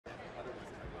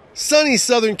Sunny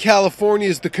Southern California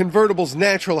is the Convertible's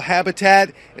natural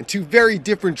habitat, and two very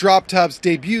different drop tops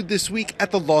debuted this week at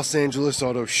the Los Angeles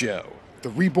Auto Show. The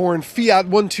reborn Fiat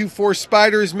 124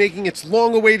 Spider is making its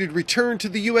long-awaited return to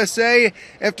the USA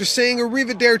after saying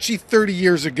arrivederci 30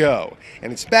 years ago,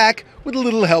 and it's back with a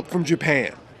little help from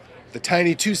Japan. The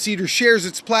tiny two-seater shares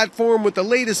its platform with the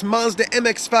latest Mazda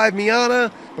MX-5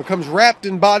 Miata, but comes wrapped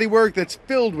in bodywork that's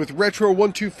filled with retro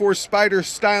 124 Spider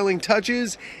styling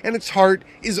touches, and its heart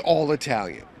is all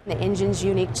Italian. The engine's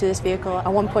unique to this vehicle, a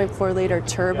 1.4-liter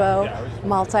turbo,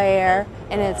 multi-air,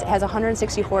 and it has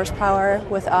 160 horsepower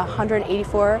with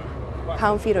 184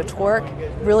 pound-feet of torque,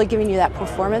 really giving you that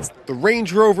performance. The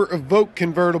Range Rover Evoque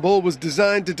convertible was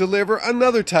designed to deliver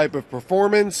another type of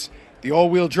performance. The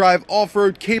all-wheel drive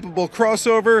off-road capable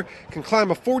crossover can climb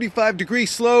a 45-degree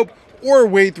slope or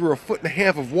wade through 1.5 feet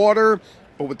of water,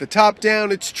 but with the top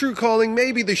down, its true calling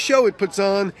may be the show it puts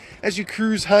on as you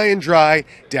cruise high and dry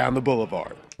down the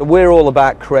boulevard. We're all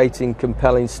about creating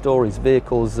compelling stories,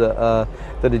 vehicles that are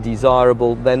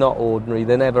desirable. They're not ordinary,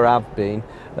 they never have been,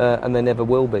 and they never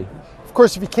will be. Of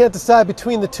course, if you can't decide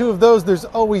between the two of those, there's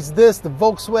always this, the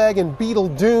Volkswagen Beetle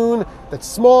Dune, that's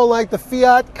small like the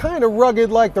Fiat, kind of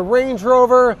rugged like the Range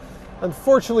Rover.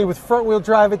 Unfortunately, with front-wheel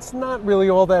drive, it's not really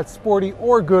all that sporty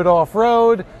or good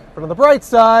off-road. But on the bright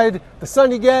side, the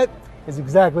sun you get is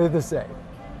exactly the same.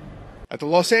 At the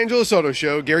Los Angeles Auto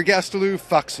Show, Gary Gastelou,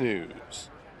 Fox News.